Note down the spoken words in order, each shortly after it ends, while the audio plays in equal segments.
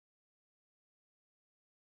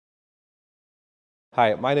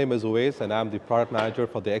Hi, my name is Uwais, and I'm the product manager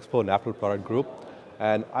for the EXFO Natural Product Group.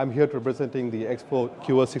 And I'm here representing the EXFO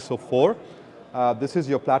QA-604. This is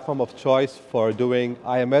your platform of choice for doing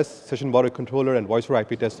IMS, session border controller, and voice over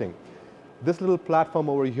IP testing. This little platform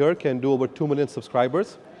over here can do over 2 million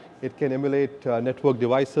subscribers. It can emulate network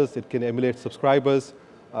devices. It can emulate subscribers,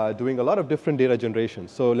 doing a lot of different data generation.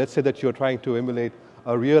 So let's say that you're trying to emulate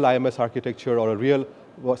a real IMS architecture or a real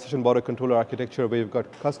session border controller architecture where you've got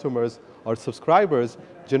customers or subscribers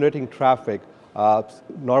generating traffic,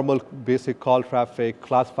 normal basic call traffic,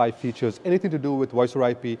 class 5 features, anything to do with voice over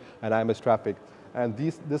IP and IMS traffic. And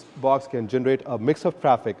this box can generate a mix of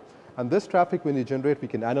traffic. And this traffic, when you generate, we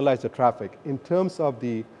can analyze the traffic. In terms of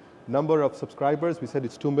the number of subscribers, we said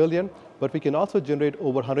it's 2 million, but we can also generate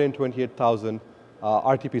over 128,000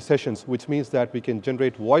 RTP sessions, which means that we can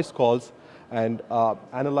generate voice calls and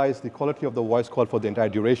analyze the quality of the voice call for the entire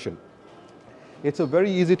duration. It's a very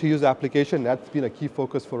easy to use application. That's been a key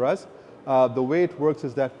focus for us. The way it works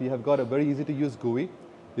is that we have got a very easy to use GUI.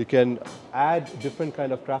 You can add different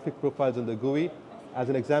kind of traffic profiles in the GUI. As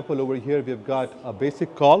an example, over here we've got a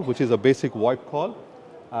basic call, which is a basic VoIP call.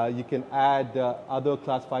 You can add other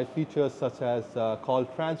class 5 features such as call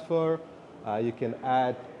transfer. You can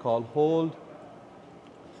add call hold.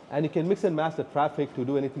 And you can mix and match the traffic to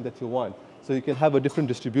do anything that you want. So you can have a different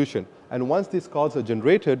distribution. And once these calls are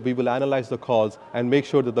generated, we will analyze the calls and make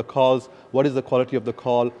sure that the calls, what is the quality of the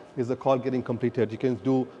call, is the call getting completed. You can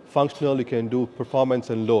do functional, you can do performance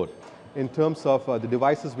and load. In terms of the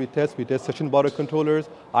devices we test session border controllers,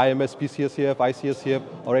 IMS, PCSCF, ICSCF,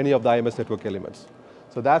 or any of the IMS network elements.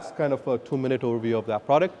 So that's kind of a 2-minute overview of that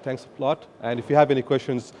product. Thanks a lot. And if you have any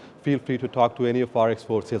questions, feel free to talk to any of our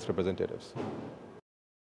EXFO sales representatives.